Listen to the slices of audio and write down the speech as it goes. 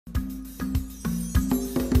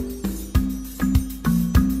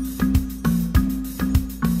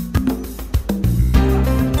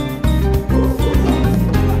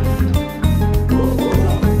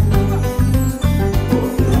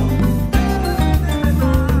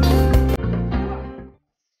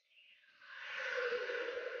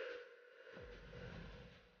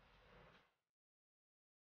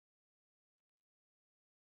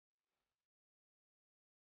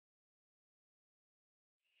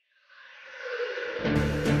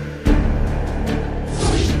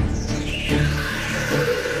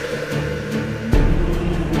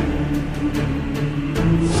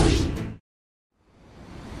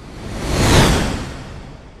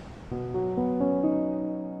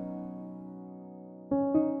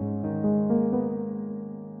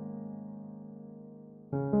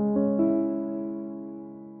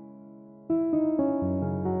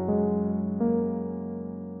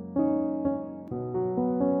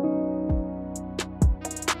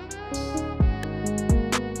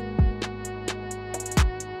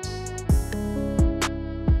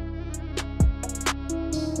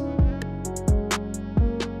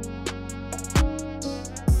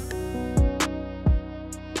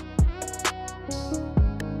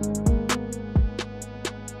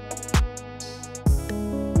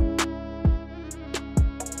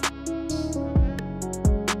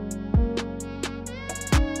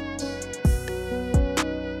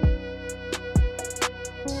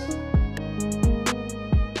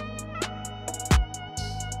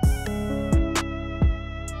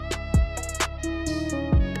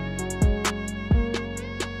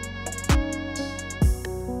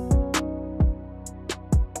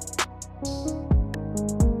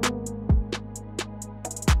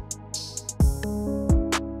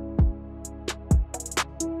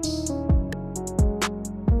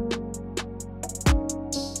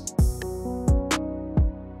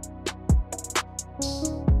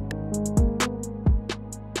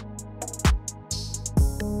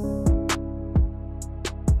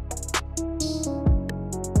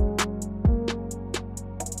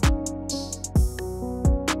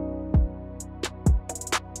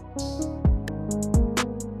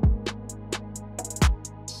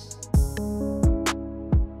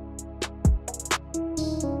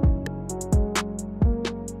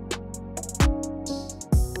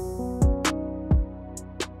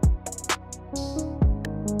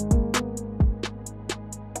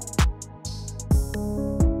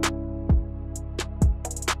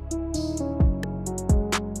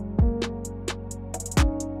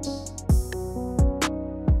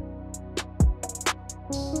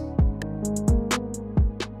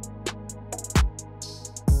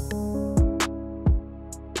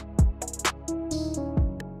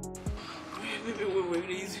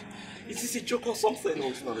Is this a joke or something? No,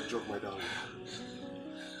 it's not a joke, my darling.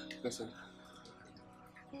 Listen.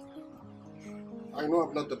 I know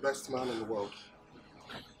I'm not the best man in the world.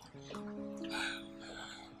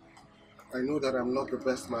 I know that I'm not the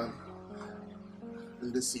best man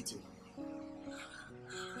in this city.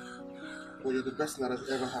 But you're the best thing that has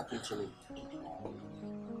ever happened to me.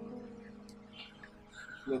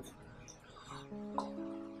 Look,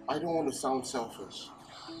 I don't want to sound selfish.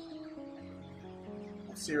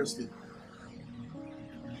 But seriously,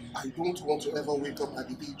 I don't want to ever wake up at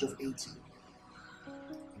the age of 80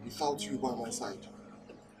 without you by my side.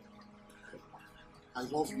 I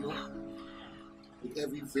love you with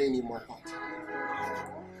every vein in my heart.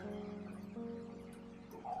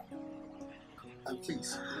 And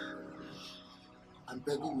please, I'm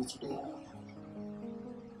begging you today,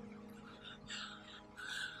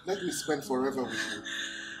 let me spend forever with you.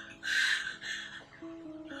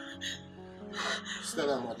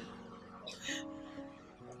 Stella Madi,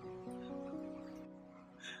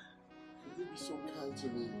 could you be so kind to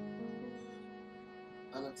me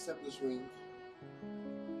and accept this ring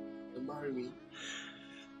and marry me?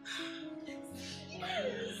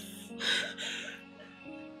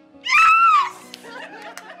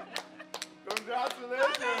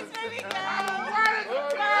 Congratulations! Let's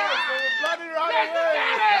bloody right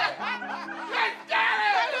Let's get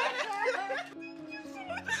it!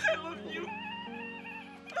 I love you.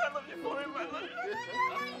 I love you forever. I love you.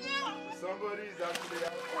 Somebody's actually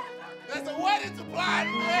out. There's a wedding to plan,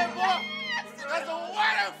 man, boy. There's a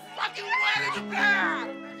fucking wedding to plan.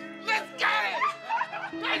 Let's get it.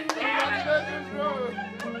 Let's get it. Congratulations, bro.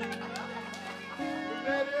 We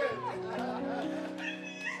made it.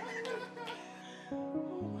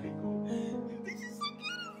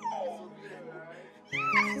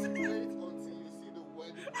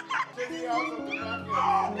 Take me out of the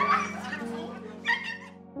market.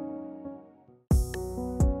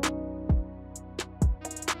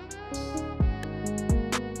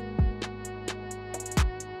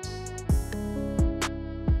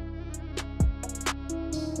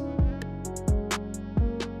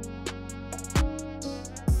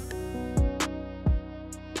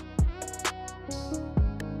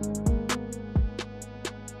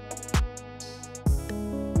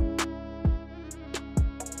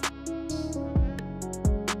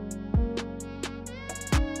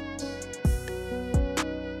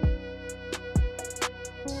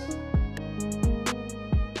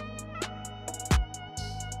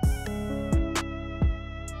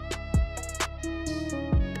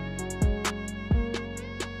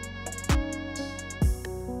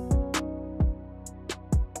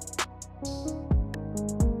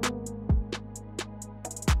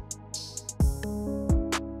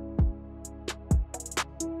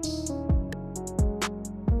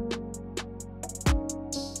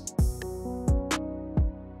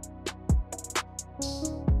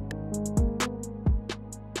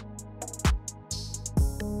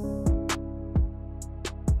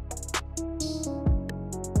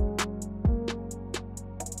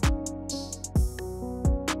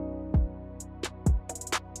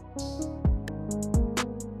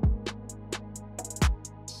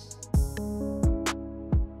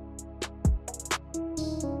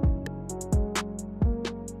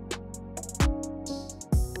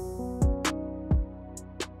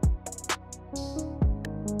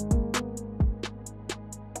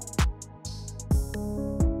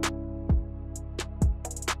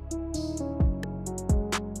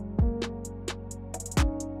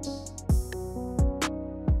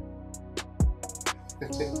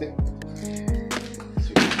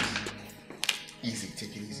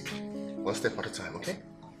 One step at a time, okay?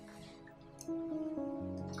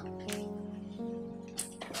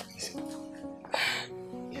 Easy.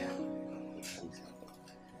 Yeah.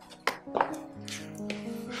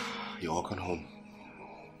 You're walking home.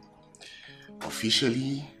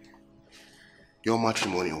 Officially, your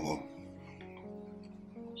matrimonial home.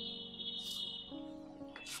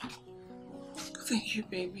 Thank you,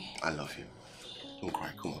 baby. I love you. Don't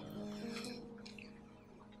cry, come on.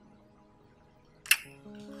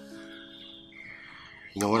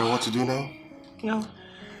 You know what I want to do now? No.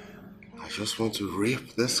 I just want to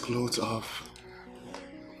rip this clothes off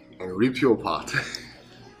and rip you apart.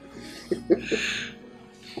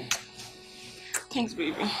 Thanks,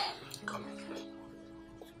 baby. Come.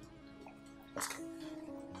 Let's go.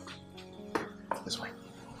 This way.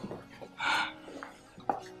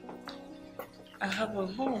 I have a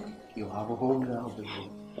home. You have a home now, baby.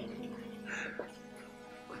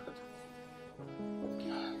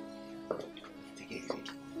 Take it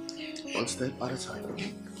easy. One step at a time,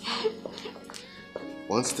 okay?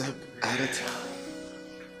 One step at a time.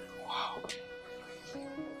 Wow.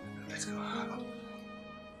 Let's go.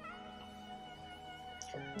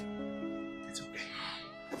 It's okay.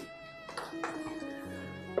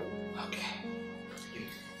 Okay.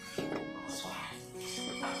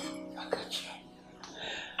 I got you.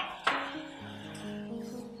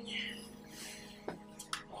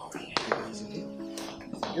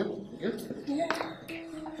 Good? Good? Yeah.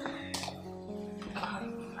 I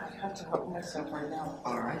have to help myself right now.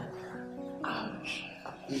 Alright. Ouch.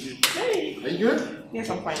 Hey! Are you good? Yes,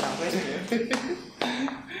 I'm fine now. Thank you.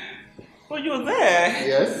 Oh, you were there?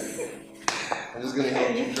 Yes. I'm just gonna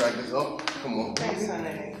help you drag this up. Come on. Thanks,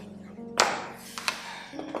 honey.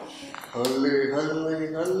 Halle,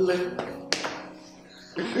 halle, halle.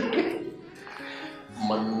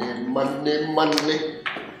 Money, money, money.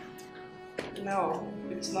 No,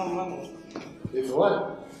 it's not money. It's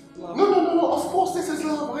what? Love. No. Of course this is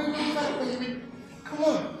love. Why you do that, baby? Come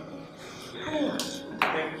on. Come on.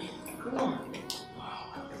 Baby. Come on.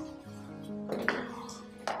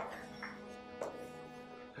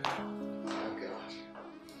 Oh, gosh.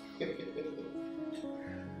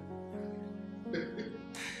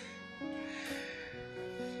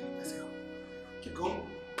 Let's go. Keep going.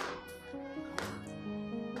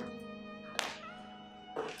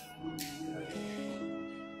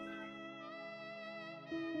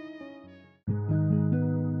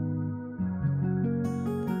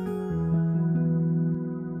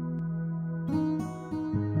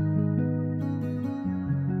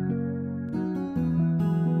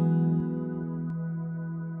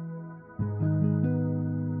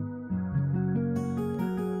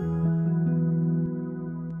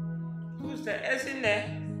 Who's there? Isn't there?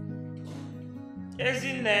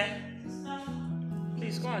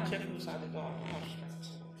 Please go and check who's at the door.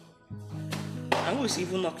 And who is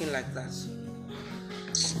even knocking like that?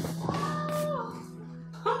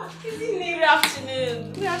 Good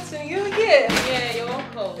afternoon. Good afternoon. You're here. Yeah, you're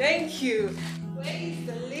welcome. Thank you. Where is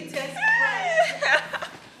the latest friend?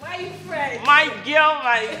 My friend. My girl.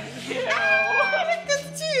 Look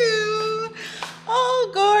at you.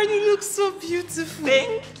 Oh God, you look so beautiful.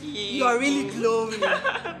 Thank you. You are really glowing.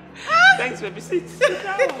 Thanks, baby. Sit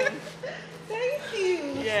down. Thank you.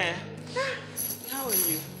 Yeah. How are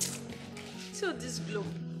you? So this glow.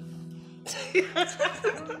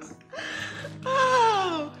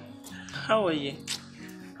 Oh, How are you?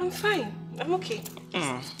 I'm fine. I'm okay.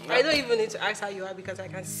 I don't even need to ask how you are because I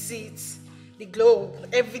can see it. The glow,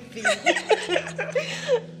 everything.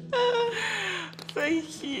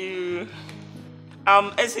 Thank you.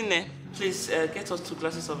 Esine, please get us 2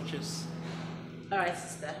 glasses of juice. All right,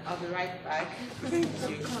 sister. I'll be right back. Thank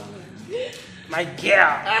you. My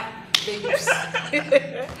girl. Babes.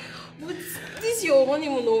 But this your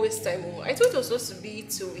honeymoon always time. I thought it was supposed to be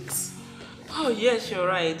 2 weeks. Oh yes, you're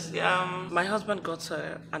right. My husband got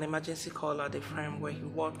an emergency call at the firm where he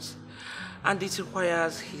works, and it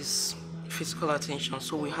requires his physical attention,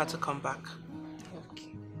 so we had to come back.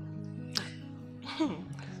 Okay.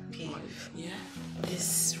 Yeah.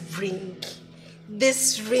 This ring.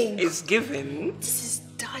 It's given. This is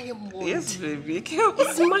diamond. Yes, baby.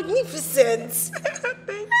 It's magnificent.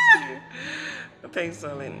 Thank you. Thanks,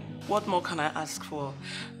 darling. What more can I ask for?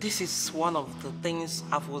 This is one of the things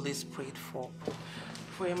I've always prayed for.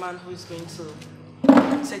 For a man who is going to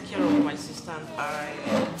take care of my sister and I,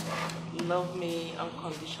 love me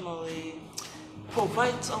unconditionally,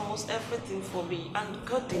 provides almost everything for me, and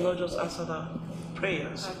God did not just answer the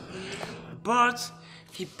prayers, but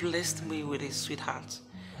He blessed me with a sweetheart,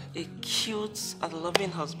 a cute and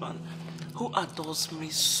loving husband who adores me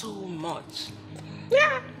so much.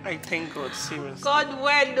 Yeah. I thank God, seriously. God,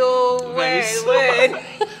 when, oh, when.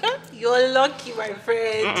 You're lucky, my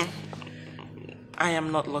friend. I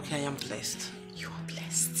am not lucky, I am blessed. You are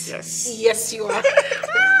blessed. Yes. Yes, you are.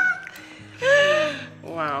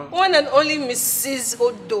 Wow. One and only Mrs.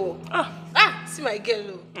 Odo. See my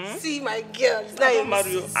girl. See my girl. It's not a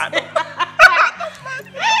Mario. Mrs.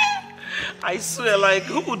 I swear, like,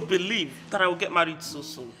 who would believe that I will get married so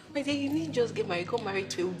soon? My dear, you need just get married. Got married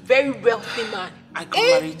to a very wealthy man. I got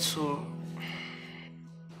married to...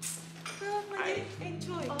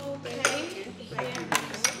 Enjoy. Okay.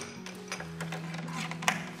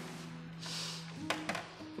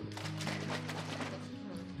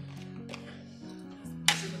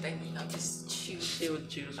 Chilled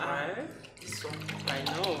juice, right? This one. I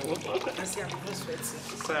know. I see I'm not sweating.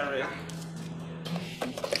 Sorry.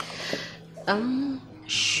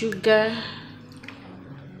 Sugar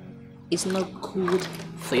is not good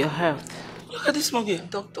for your health. Look at this mug here.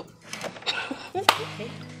 Doctor.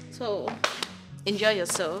 So, enjoy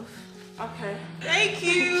yourself. Okay. Thank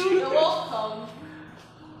you. You're welcome.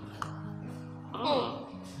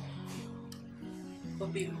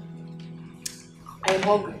 But babe, I am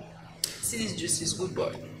hungry. See, this juice is good,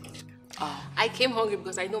 boy. I came hungry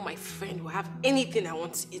because I know my friend will have anything I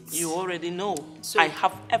want to eat. You already know. So, I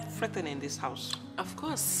have everything in this house. Of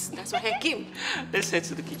course, that's why I came. Let's head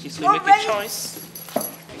to the kitchen so You're you make ready? a choice.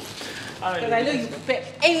 Because I know you prepare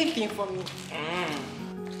anything for me.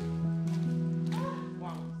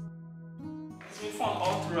 Wow. It's been fun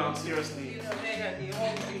all throughout, seriously.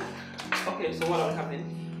 Okay, so what are we having?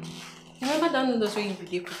 Remember that noodles when you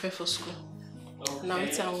did prepare for school? Okay. Now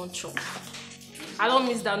it's I want chop. I don't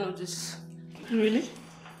miss that noodles. Really?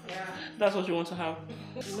 Yeah. That's what you want to have?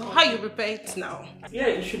 You know how you prepare it now? Yeah,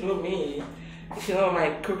 you should know me. If you know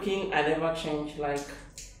my cooking, I never change, like...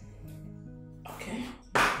 Okay.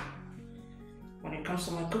 When it comes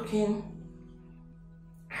to my cooking,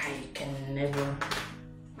 I can never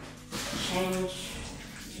change.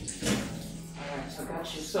 Alright, so I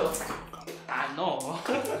got you. So, I know.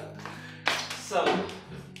 So,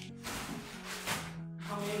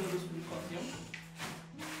 how many noodles will you consume?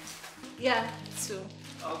 Yeah, too.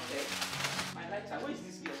 Okay. My lighter, where is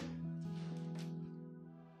this girl?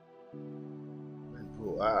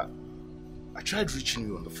 Bro, I tried reaching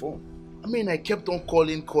you on the phone. I mean, I kept on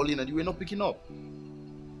calling, and you were not picking up.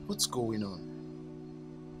 What's going on?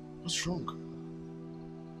 What's wrong?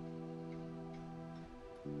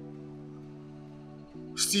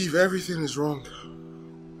 Steve, everything is wrong.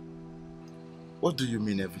 What do you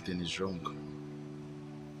mean everything is wrong?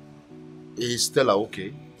 Is Stella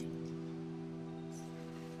okay?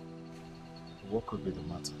 What could be the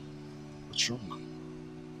matter? What's wrong?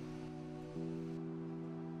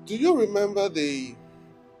 Do you remember the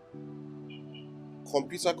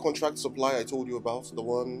computer contract supply I told you about? The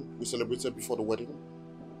one we celebrated before the wedding?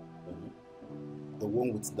 The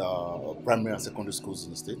one with the primary and secondary schools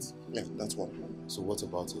in the States? Yeah, that's one. So what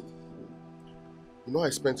about it? You know I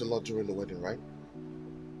spent a lot during the wedding, right?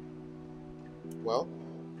 Well,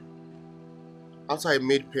 after I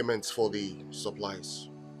made payments for the supplies,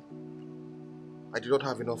 I did not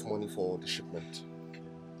have enough money for the shipment.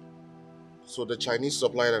 So the Chinese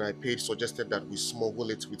supplier that I paid suggested that we smuggle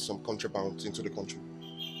it with some contraband into the country.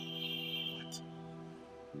 What?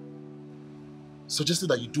 Suggested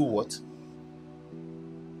that you do what?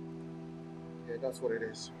 Yeah, that's what it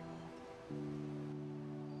is.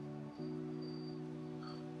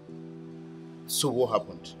 So what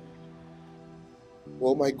happened?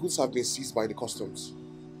 Well, my goods have been seized by the customs.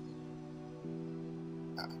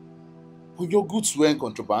 Well, your goods were in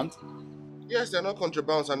contraband? Yes, they're not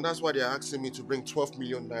contrabands, and that's why they're asking me to bring 12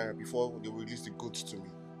 million naira before they release the goods to me.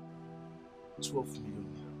 12 million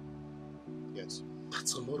naira? Yes.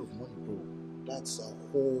 That's a lot of money, bro. That's a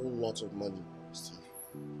whole lot of money, Steve.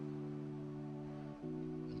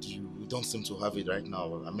 And you don't seem to have it right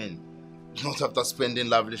now. I mean, not after spending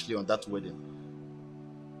lavishly on that wedding.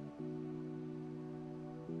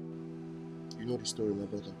 You know the story, my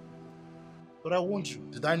brother. But I warned you.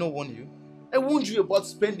 Did I not warn you? I warned you about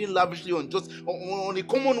spending lavishly on just on a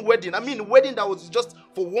common wedding. I mean, a wedding that was just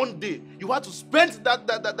for one day. You had to spend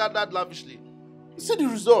that lavishly. You see the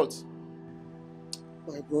result.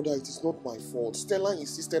 My brother, it is not my fault. Stella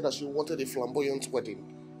insisted that she wanted a flamboyant wedding.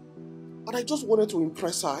 And I just wanted to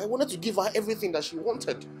impress her. I wanted to give her everything that she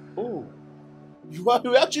wanted. Oh. You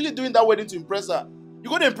were actually doing that wedding to impress her. You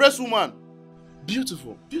got to impress woman.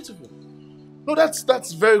 Beautiful. Beautiful. No,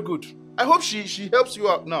 that's very good. I hope she helps you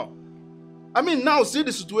out now. I mean, now see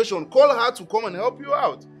the situation. Call her to come and help you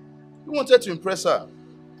out. You wanted to impress her.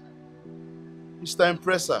 Mr.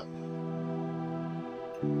 Impressor.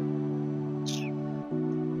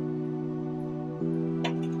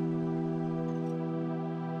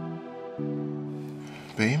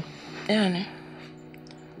 Babe? Yeah, honey.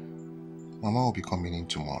 Mama will be coming in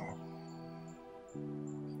tomorrow.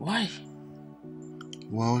 Why?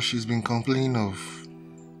 Well, she's been complaining of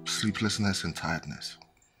sleeplessness and tiredness.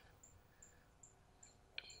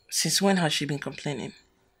 Since when has she been complaining?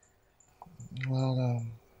 Well,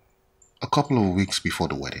 a couple of weeks before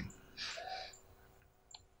the wedding.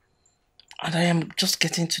 And I am just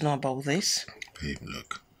getting to know about this. Babe,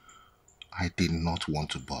 look. I did not want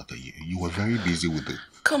to bother you. You were very busy with the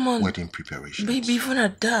wedding preparations. Baby, even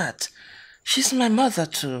at that. She's my mother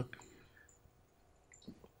too.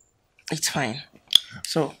 It's fine.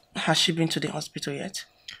 So, has she been to the hospital yet?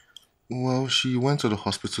 Well, she went to the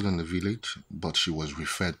hospital in the village, but she was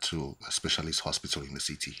referred to a specialist hospital in the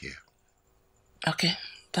city here. Okay,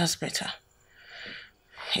 that's better.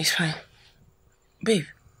 It's fine. Babe,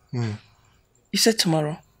 you said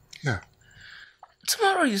tomorrow? Yeah.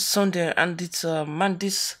 Tomorrow is Sunday and it's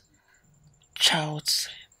Mandy's child's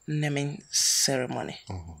naming ceremony.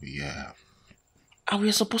 Oh, yeah. And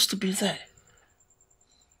we're supposed to be there.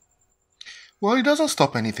 Well, it doesn't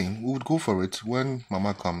stop anything. We would go for it when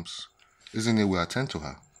Mama comes. Isn't it we'll attend to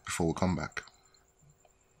her before we come back?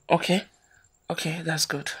 Okay. Okay, that's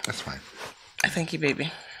good. That's fine. I thank you,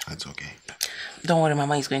 baby. That's okay. Don't worry,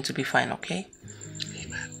 Mama is going to be fine, okay?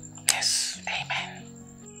 Amen. Yes, amen.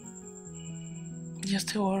 You're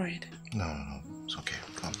still worried? No. It's okay.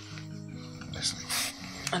 Come. Let's leave.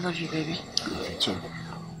 I love you, baby. You too.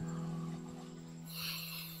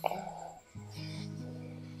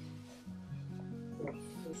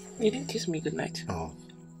 You didn't kiss me goodnight. Oh.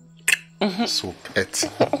 So pet.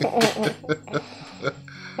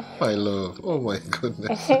 My love. Oh my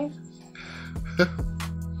goodness.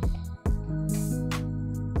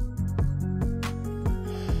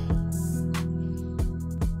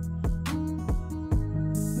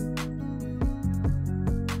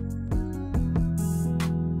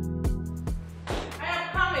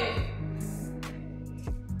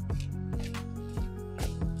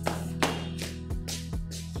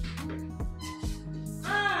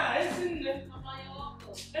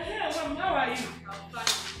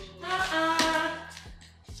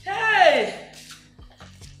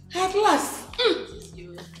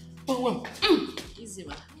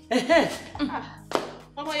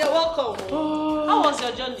 Mama, you're welcome. How was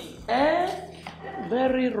your journey?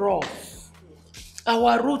 Very rough.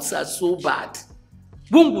 Our routes are so bad.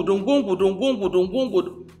 But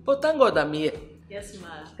thank God I'm here. Yes,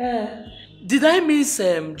 ma'am. Did I miss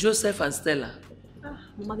Joseph and Stella?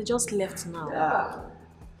 Mama, they just left now.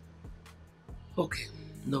 Okay,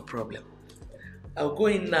 no problem. I'll go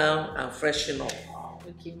in now and freshen up.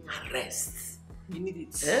 Okay, ma. And rest. You need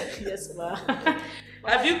it. Yes, ma'am.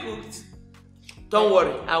 Have you cooked? Don't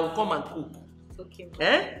worry, I will come and cook. Okay,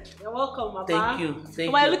 ma. You're welcome, Mama. Thank you.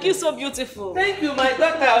 Mama, you're looking so beautiful. Thank you, my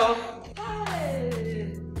daughter.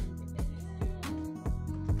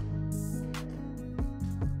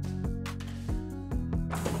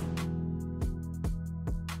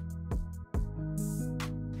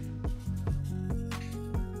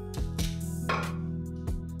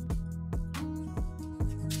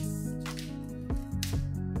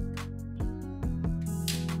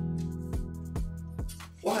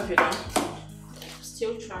 What have you done?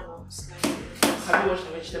 Still trying to slide. Have you washed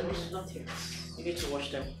the vegetables? Not yet. You need to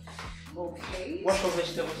wash them. Okay. Wash your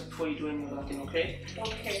vegetables before you do any other thing, okay?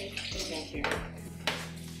 Okay. Thank you.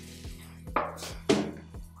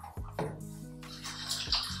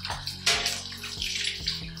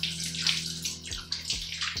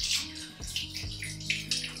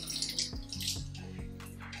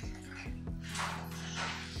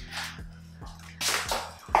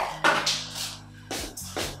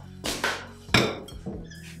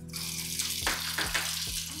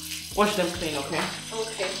 Wash them clean, okay?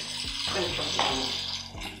 Okay. Let me try.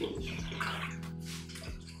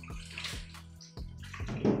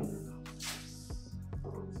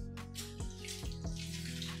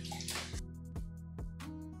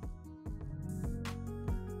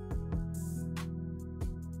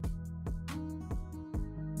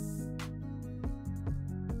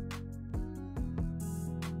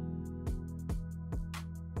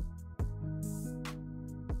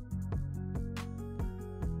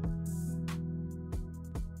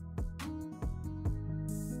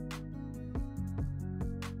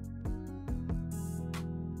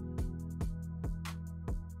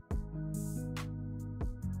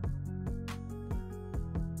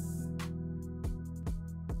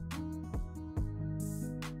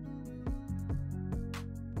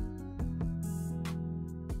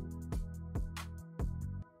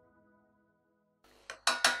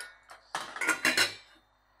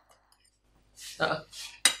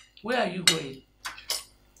 Where are you going?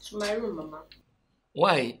 My room, Mama.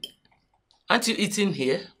 Why? Aren't you eating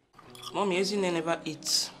here? Mommy, Ezine never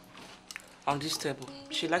eats on this table.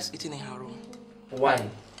 She likes eating in her room. Why?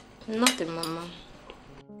 Nothing, Mama.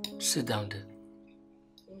 Sit down there.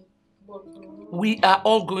 We are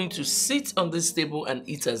all going to sit on this table and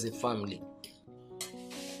eat as a family.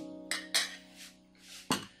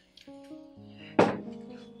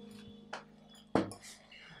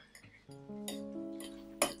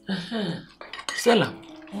 Stella,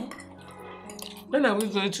 when are we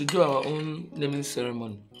going to do our own naming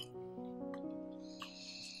ceremony?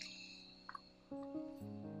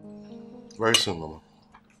 Very soon, Mama.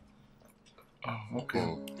 Oh,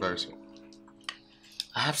 okay. Very soon.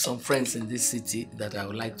 I have some friends in this city that I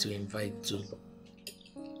would like to invite to.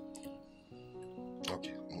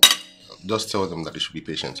 Okay. Just tell them that they should be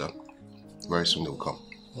patient, huh? Very soon they'll come.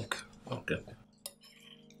 Okay. Okay.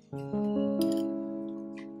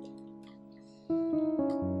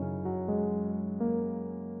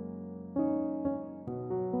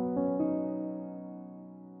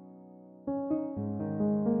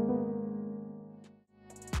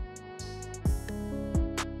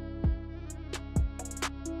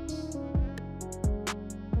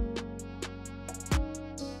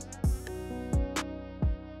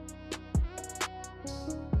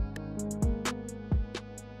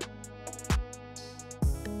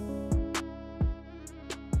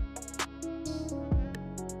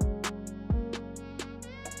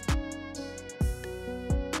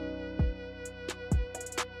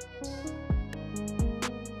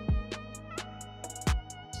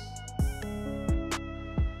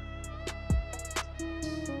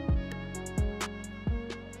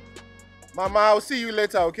 Mama, I'll see you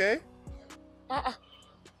later, okay?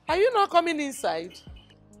 Are you not coming inside?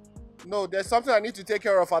 No, there's something I need to take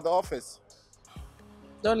care of at the office.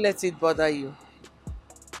 Don't let it bother you.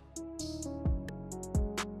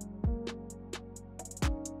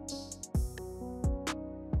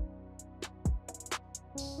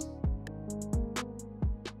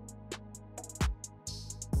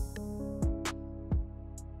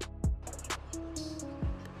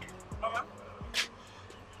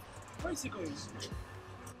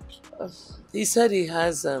 He said he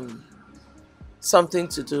has something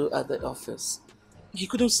to do at the office. He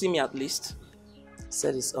couldn't see me at least. He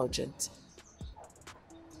said it's urgent.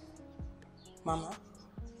 Mama,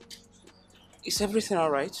 is everything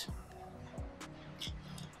all right?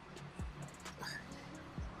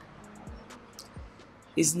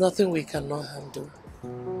 It's nothing we cannot handle.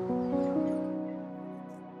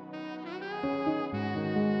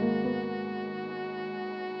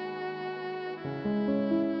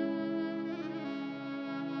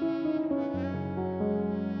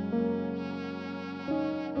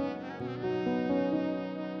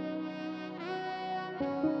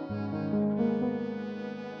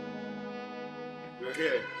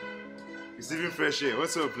 Fresh air.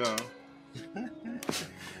 What's up now?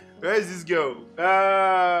 Where is this girl?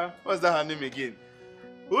 What's that her name again?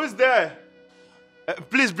 Who's there?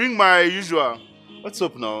 Please bring my usual. What's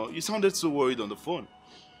up now? You sounded so worried on the phone.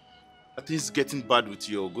 Are things getting bad with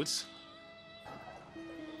your goods?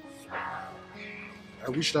 I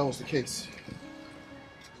wish that was the case.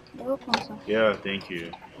 You're welcome, sir. Yeah, thank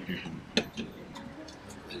you.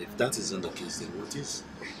 Well, if that isn't the case, then what is?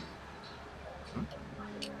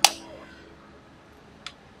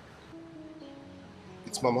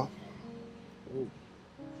 It's Mama. Oh.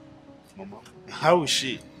 Mama? How is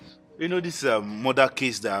she? You know, this murder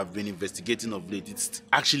case that I've been investigating of late, it's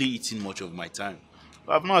actually eating much of my time.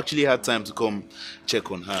 I've not actually had time to come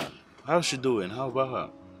check on her. How's she doing? How about her?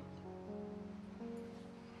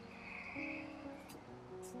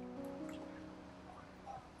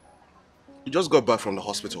 You just got back from the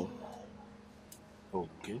hospital.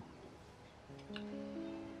 Okay.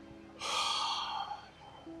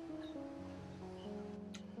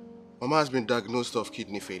 Mama has been diagnosed of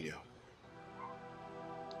kidney failure.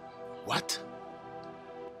 What?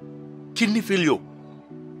 Kidney failure?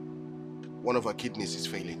 One of her kidneys is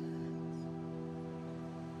failing.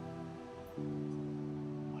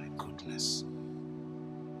 My goodness.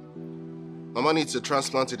 Mama needs a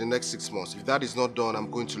transplant in the next 6 months. If that is not done, I'm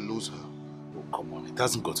going to lose her. Oh, come on. It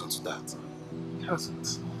hasn't gotten to that. It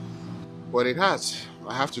hasn't. But it has.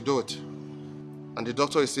 I have to do it. And the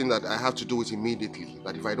doctor is saying that I have to do it immediately.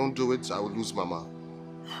 That if I don't do it, I will lose Mama.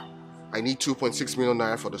 I need 2.6 million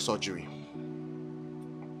naira for the surgery.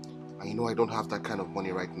 And you know I don't have that kind of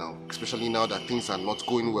money right now. Especially now that things are not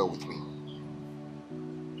going well with me.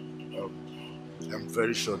 I'm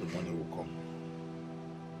very sure the money will come.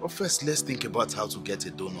 But first, let's think about how to get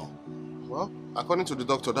a donor. Well, according to the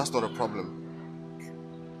doctor, that's not a problem.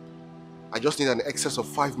 I just need an excess of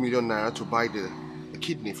 5 million naira to buy the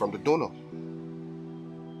kidney from the donor.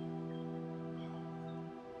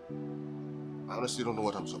 I honestly don't know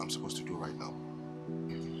what I'm supposed to do right now.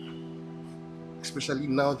 Especially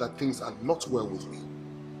now that things are not well with me.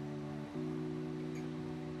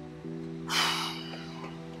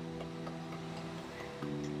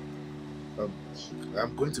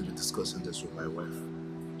 I'm going to be discussing this with my wife.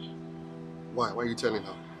 Why? Why are you telling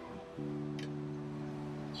her?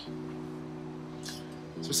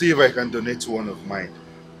 To see if I can donate to one of mine.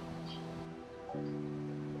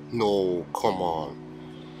 No, come on.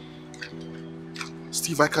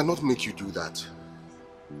 Steve, I cannot make you do that.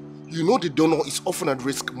 You know the donor is often at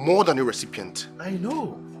risk more than the recipient. I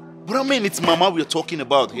know. But I mean, it's Mama we're talking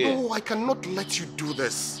about here. No, I cannot let you do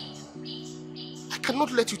this. I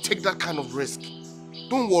cannot let you take that kind of risk.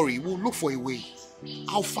 Don't worry, we'll look for a way.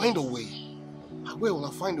 I'll find a way.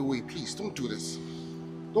 I'll find a way. Please, don't do this.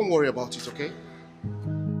 Don't worry about it, okay?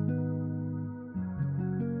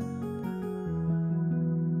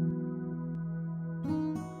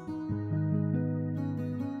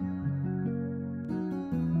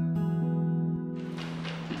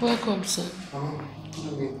 Welcome, sir. Good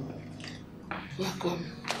evening. Welcome.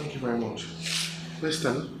 Thank you very much. Where's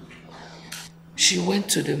Stella? She went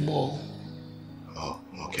to the mall. Oh,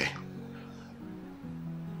 okay.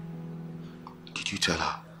 Did you tell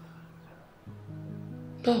her?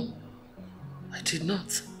 No, I did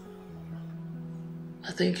not.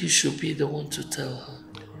 I think you should be the one to tell her.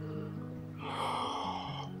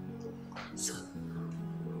 So,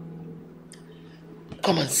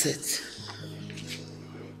 come and sit.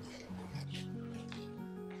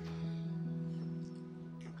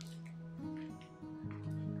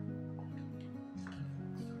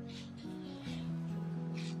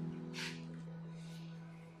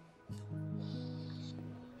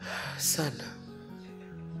 Son,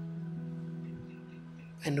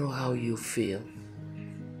 I know how you feel.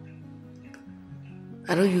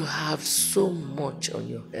 I know you have so much on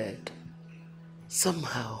your head.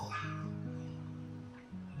 Somehow,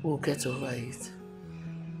 we'll get over it.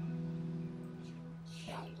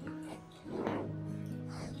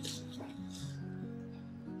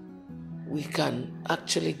 We can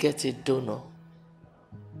actually get a donor.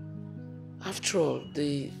 After all,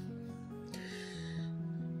 the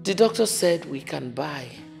doctor said we can buy.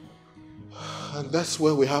 And that's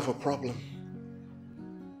where we have a problem.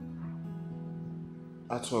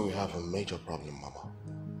 That's where we have a major problem, Mama.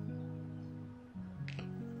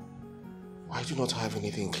 I do not have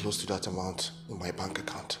anything close to that amount in my bank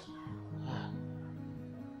account.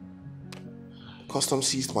 Customs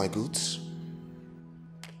seized my goods.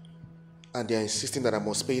 And they are insisting that I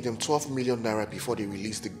must pay them 12 million naira before they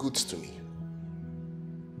release the goods to me.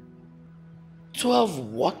 12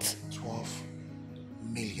 what? 12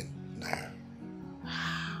 million naira.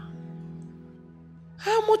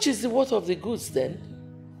 How much is the worth of the goods then?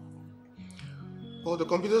 Well, the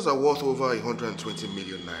computers are worth over 120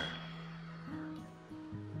 million naira.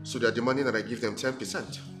 So they are demanding that I give them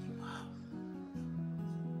 10%.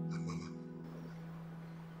 And Mama,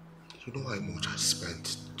 you know how much I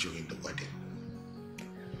spent during the wedding?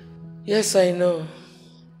 Yes, I know.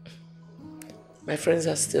 My friends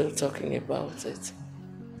are still talking about it.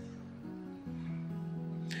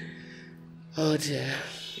 Oh dear,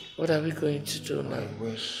 what are we going to do now? I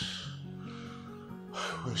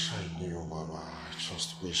wish I knew, Mama. I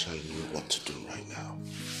just wish I knew what to do right now.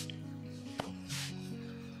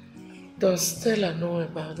 Does Stella know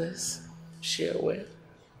about this? Is she aware?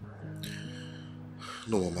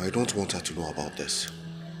 No, Mama, I don't want her to know about this.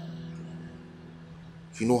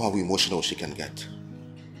 You know how emotional she can get.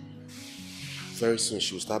 Very soon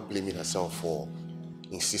she will start blaming herself for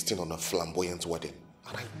insisting on a flamboyant wedding.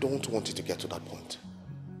 And I don't want it to get to that point.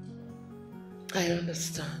 I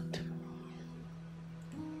understand.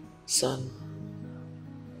 Son,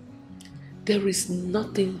 there is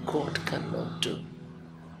nothing God cannot do.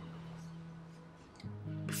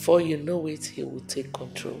 Before you know it, He will take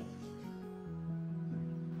control.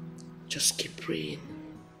 Just keep praying.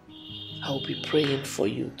 I'll be praying for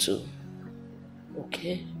you too.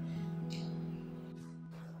 Okay?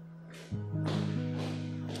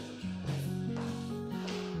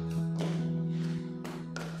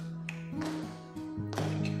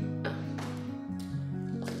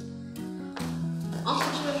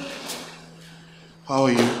 How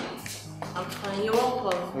are you? I'm fine, you're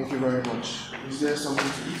welcome. Thank you very much. Is there something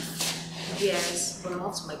to eat? Yes, but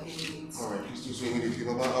not my baby. Alright, please do so immediately.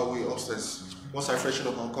 No matter how we upstairs. Once I freshen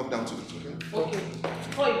up, I'll come down to it, okay? Okay.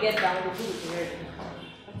 Before you get down, the food will be ready.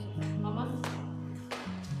 Mama?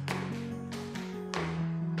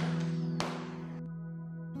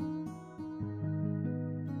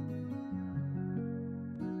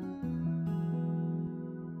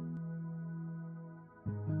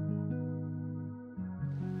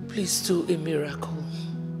 Please do a miracle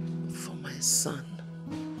for my son.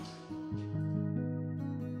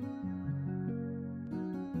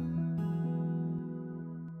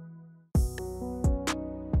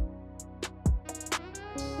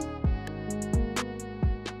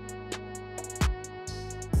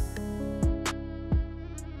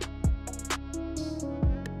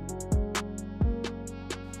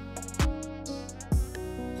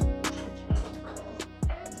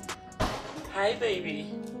 Hi, baby.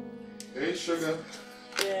 Hey, sugar.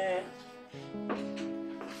 Yeah.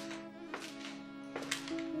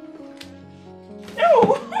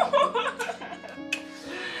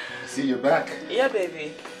 See you back. Yeah,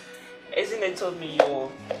 baby. Isn't it told me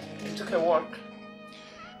you took a walk?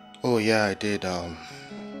 Oh yeah, I did.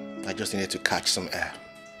 I just needed to catch some air.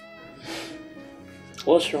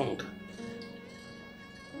 What's wrong?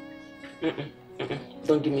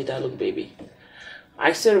 Don't give me that look, baby.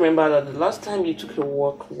 I still remember that the last time you took a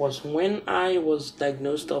walk was when I was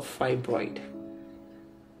diagnosed of fibroid.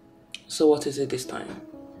 So what is it this time?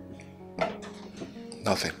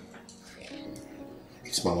 Nothing.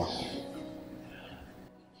 It's Mama.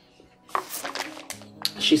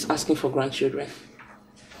 She's asking for grandchildren.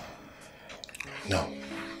 No.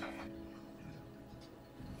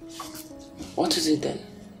 What is it then?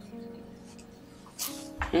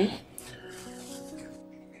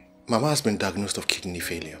 Mama has been diagnosed of kidney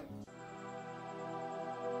failure.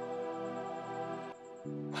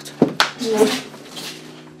 What?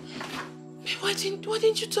 Why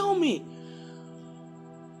didn't you tell me?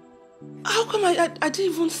 How come I didn't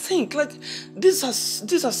even think? Like, these are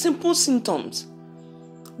simple symptoms.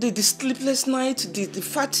 The sleepless night, the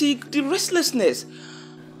fatigue, the restlessness.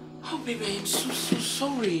 Oh, baby, I'm so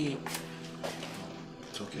sorry.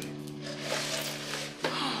 It's okay.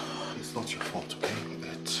 It's not your fault, okay?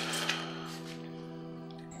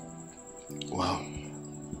 Well,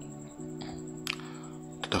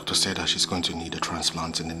 the doctor said that she's going to need a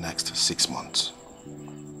transplant in the next 6 months.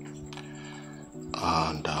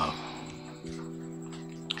 And I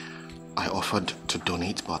offered to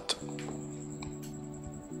donate, but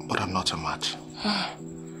I'm not a match.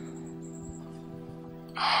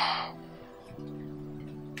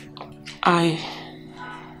 I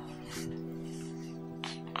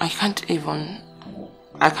can't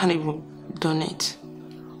even donate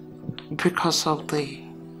because of the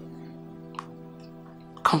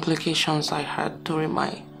complications I had during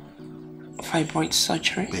my fibroid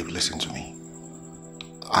surgery. Babe, listen to me.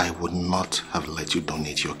 I would not have let you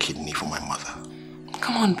donate your kidney for my mother.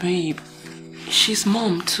 Come on, babe. She's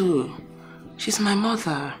mom too. She's my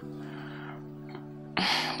mother.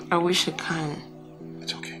 I wish I can.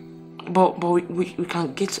 It's okay. But we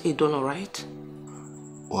can get a donor, right?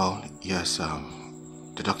 Well, yes.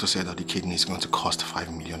 The doctor said that the kidney is going to cost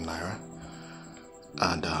 5 million naira.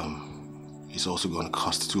 And it's also going to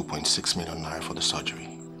cost 2.6 million naira for the surgery.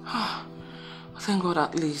 Thank God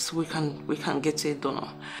at least we can get a donor.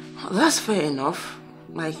 That's fair enough.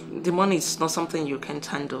 Like, the money is not something you can't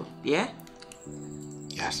handle, yeah?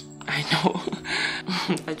 Yes. I know.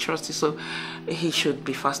 I trust you, so he should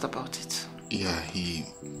be fast about it. Yeah, he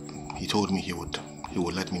told me he would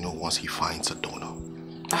let me know once he finds a donor.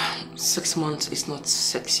 6 months is not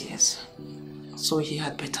 6 years. So he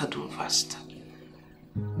had better do fast.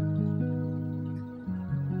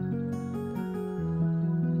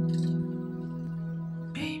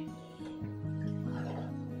 Babe.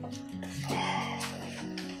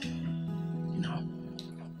 No.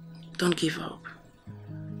 Don't give up.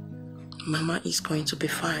 Mama is going to be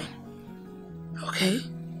fine. Okay?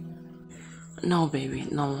 No, baby.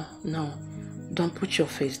 No. Don't put your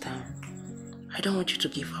face down. I don't want you to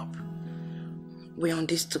give up. We're on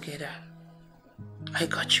this together. I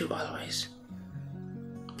got you always.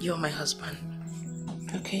 You're my husband.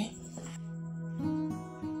 Okay?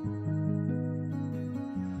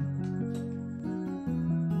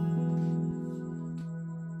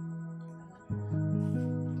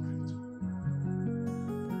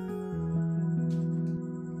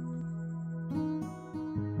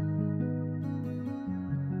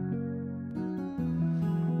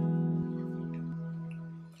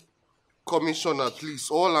 Commissioner, please,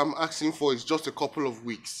 all I'm asking for is just a couple of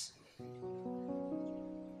weeks.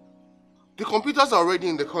 The computers are already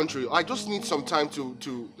in the country. I just need some time to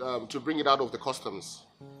bring it out of the customs.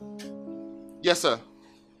 Yes, sir.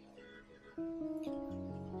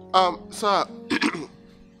 Sir,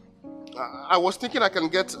 I was thinking I can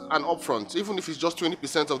get an upfront, even if it's just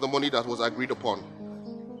 20% of the money that was agreed upon.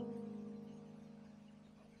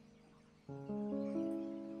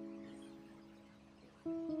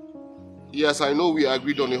 Yes, I know we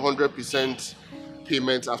agreed on 100%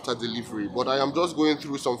 payment after delivery, but I am just going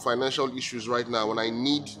through some financial issues right now and I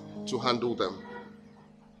need to handle them.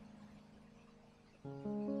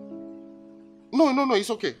 No, it's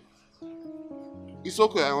okay. It's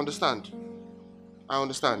okay, I understand.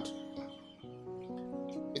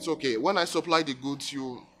 It's okay. When I supply the goods,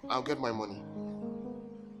 I'll get my money.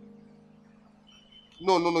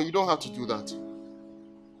 No, you don't have to do that.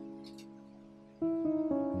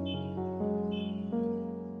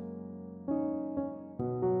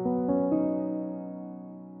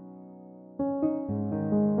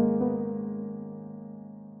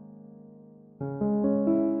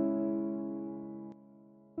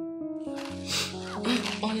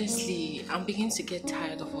 Honestly, I'm beginning to get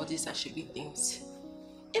tired of all these Ashebi things.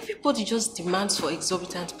 Everybody just demands for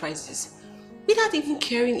exorbitant prices without even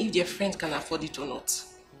caring if their friend can afford it or not.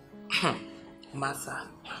 Martha,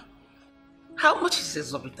 how much is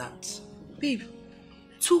exorbitant? Babe,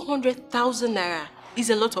 200,000 naira is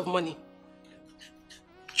a lot of money.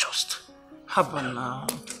 Just how about now?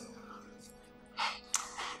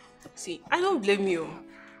 See, I don't blame you.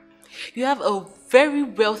 You have a very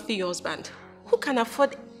wealthy husband who can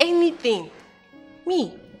afford anything.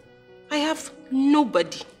 Me, I have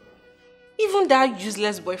nobody. Even that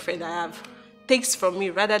useless boyfriend I have takes from me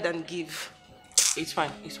rather than give. It's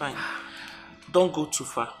fine. Don't go too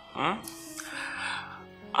far. Huh?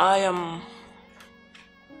 I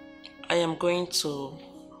am going to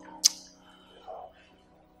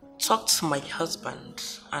talk to my husband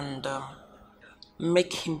and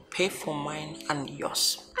make him pay for mine and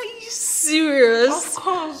yours. Are you serious? Of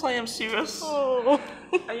course, I am serious. Oh.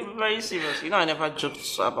 I am very serious. You know, I never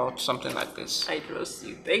joked about something like this. I trust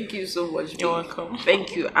you. Thank you so much. You're welcome.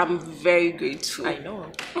 Thank you. I'm very grateful. I know.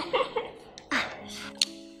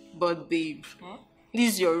 But babe,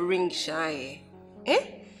 this is your ring shine. Eh?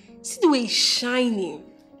 See the way it's shining.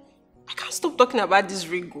 I can't stop talking about this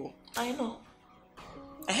ring. I know.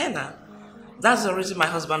 Henna, that's the reason my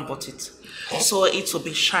husband bought it. So it will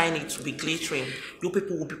be shiny, it will be glittering. You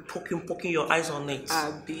people will be poking your eyes on it.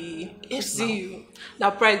 Abi, yes, see you.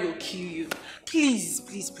 Now pride will kill you. Please,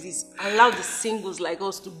 allow the singles like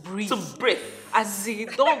us to breathe. To breathe. As in,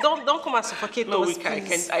 don't come and suffocate no, us,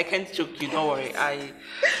 I can't choke you. Don't worry. I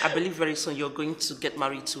believe very soon you're going to get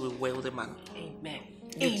married to a wealthy man. Amen.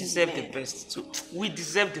 You deserve the best too. We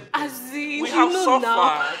deserve the best. As in, we have suffered.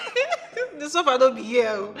 Now. The suffer don't be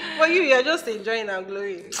here. But you are just enjoying and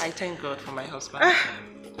glowing. I thank God for my husband.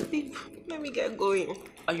 Let me get going.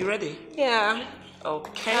 Are you ready? Yeah.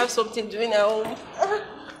 Okay. I have something doing at home.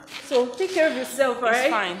 So take care of yourself,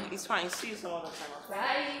 alright? It's fine. See you some other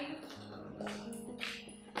time. Bye.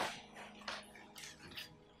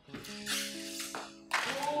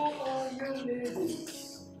 Oh, you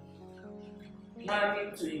ladies.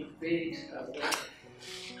 Planning to invade Africa.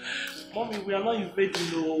 Mommy, we are not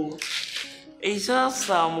invading, no. It's just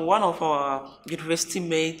one of our university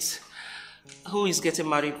mates who is getting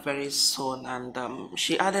married very soon, and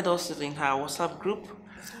she added us in her WhatsApp group,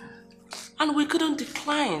 and we couldn't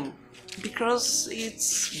decline because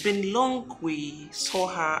it's been long we saw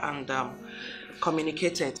her and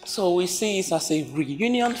communicated. So we see it as a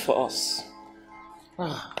reunion for us.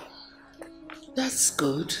 Ah, that's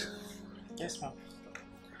good. Yes, ma'am.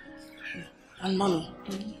 And mommy,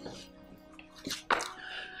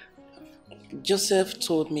 Joseph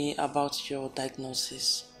told me about your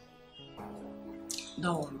diagnosis.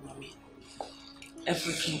 Don't worry, mommy.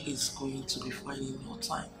 Everything is going to be fine in no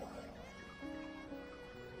time.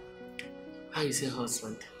 How is your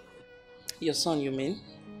husband? Your son, you mean?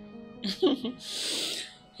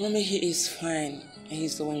 Mommy, he is fine.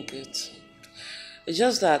 He's doing good. It's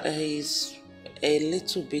just that he's a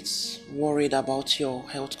little bit worried about your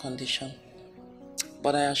health condition.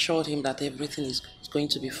 But I assured him that everything is going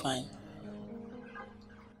to be fine.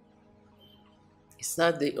 Is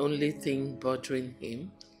that the only thing bothering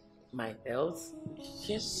him? My health?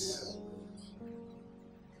 Yes.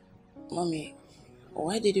 Mommy,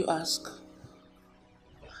 why did you ask?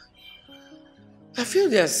 I feel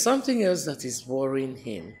there's something else that is worrying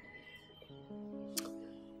him.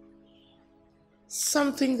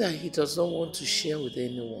 Something that he does not want to share with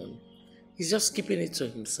anyone. He's just keeping it to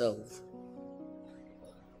himself.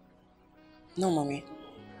 No, Mommy.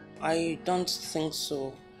 I don't think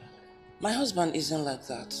so. My husband isn't like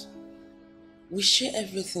that. We share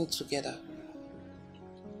everything together.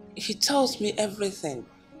 He tells me everything.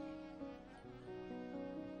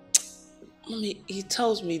 Mommy, he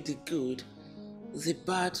tells me the good, the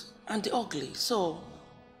bad, and the ugly. So,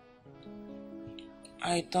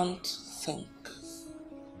 I don't think.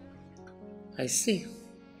 I see.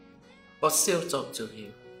 But still talk to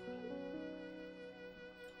him.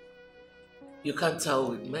 You can't tell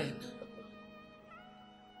with men.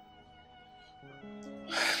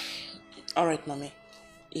 Alright, Mommy.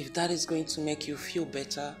 If that is going to make you feel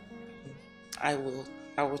better, I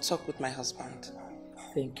will talk with my husband.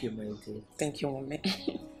 Thank you, my dear. Thank you, Mommy.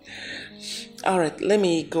 Alright, let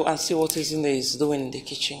me go and see what Ezinne is doing in the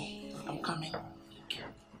kitchen. I'm coming.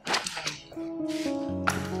 Thank you.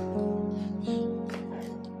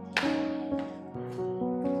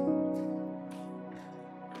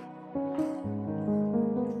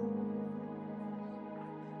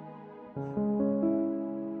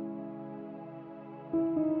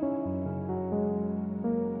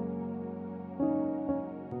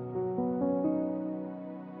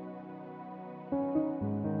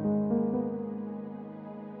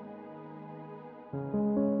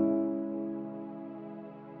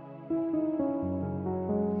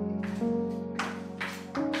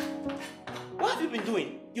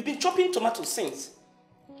 Tomatoes since.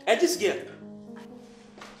 And this girl,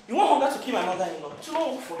 you want hunger to kill my mother-in-law?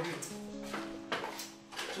 Tomorrow for you.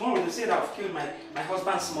 Tomorrow they say that I've killed my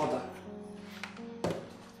husband's mother.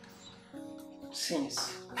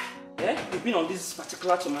 Since. Yeah? You've been on these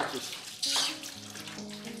particular tomatoes.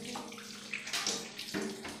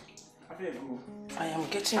 I am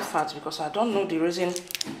getting fat because I don't know the reason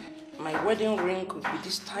my wedding ring could be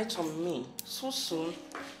this tight on me so soon.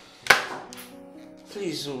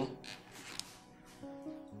 Please,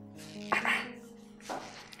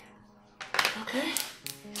 Okay.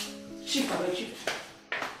 Chief, Chief.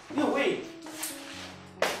 Yo, wait.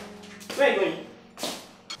 Where are you going?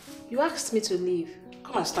 You asked me to leave.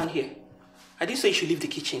 Come and stand here. I didn't say you should leave the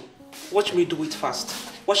kitchen. Watch me do it fast.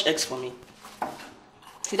 Wash eggs for me.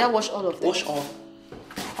 Should I wash all of them? Wash all.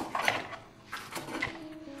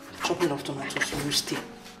 Chopping of tomatoes, you stay.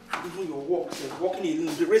 Even your walk, walking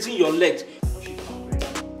alone, raising your legs.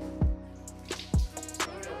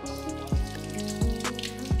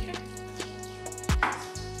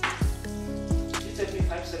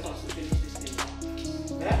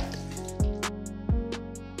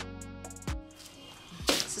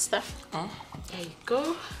 There you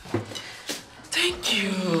go. Thank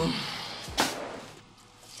you.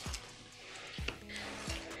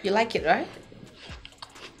 You like it, right?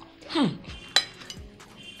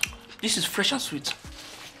 This is fresh and sweet.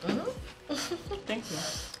 Thank you.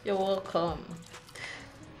 You're welcome.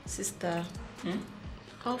 Sister,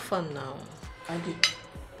 how fun now? I did.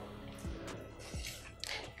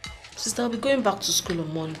 Sister, I'll be going back to school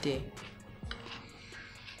on Monday.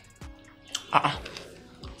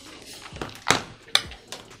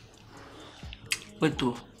 Wait,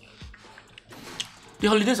 though. The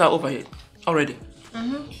holidays are over yet already.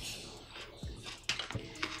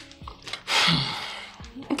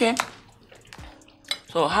 Okay.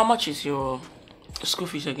 So, how much is your school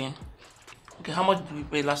fees again? Okay, how much did we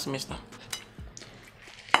pay last semester?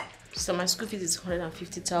 So, my school fees is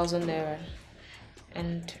 150,000 naira.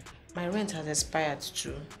 And my rent has expired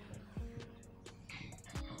too.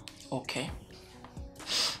 Okay.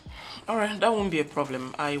 Alright, that won't be a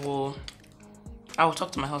problem. I will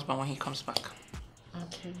talk to my husband when he comes back.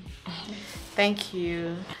 Okay. Thank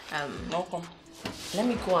you. Welcome. Let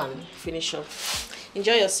me go and finish up.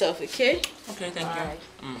 Enjoy yourself, okay? Okay, thank you.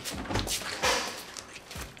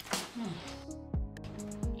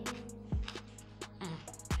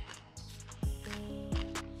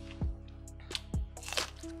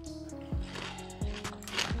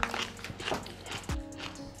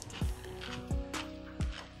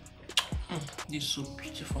 This is so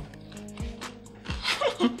beautiful.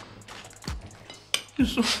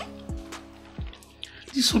 This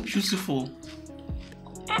is so beautiful.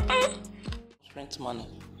 Spent money.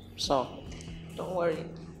 So, don't worry.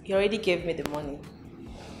 He already gave me the money.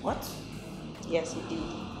 What? Yes, he did.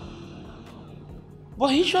 But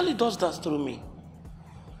he usually does that through me.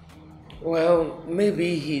 Well,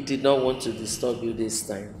 maybe he did not want to disturb you this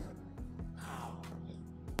time.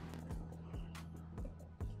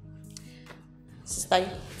 Sister,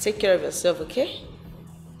 take care of yourself, okay?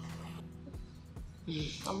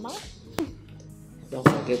 Mama? Don't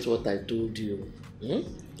forget what I told you.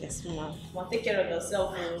 Yes, Mama. Well, take care of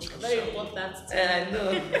yourself. Very important. I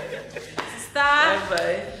know. Sister.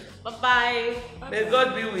 Bye-bye. Bye-bye. May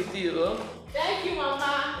God be with you. Huh? Thank you,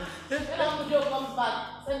 Mama. When Amujo comes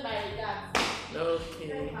back, send my regards.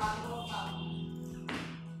 Okay.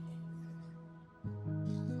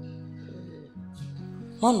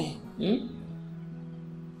 Mommy.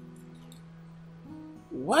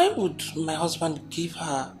 Why would my husband give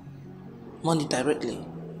her money directly?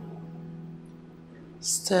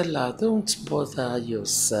 Stella, don't bother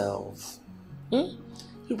yourself.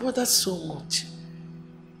 You bother so much.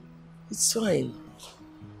 It's fine.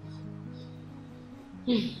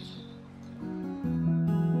 Hmm.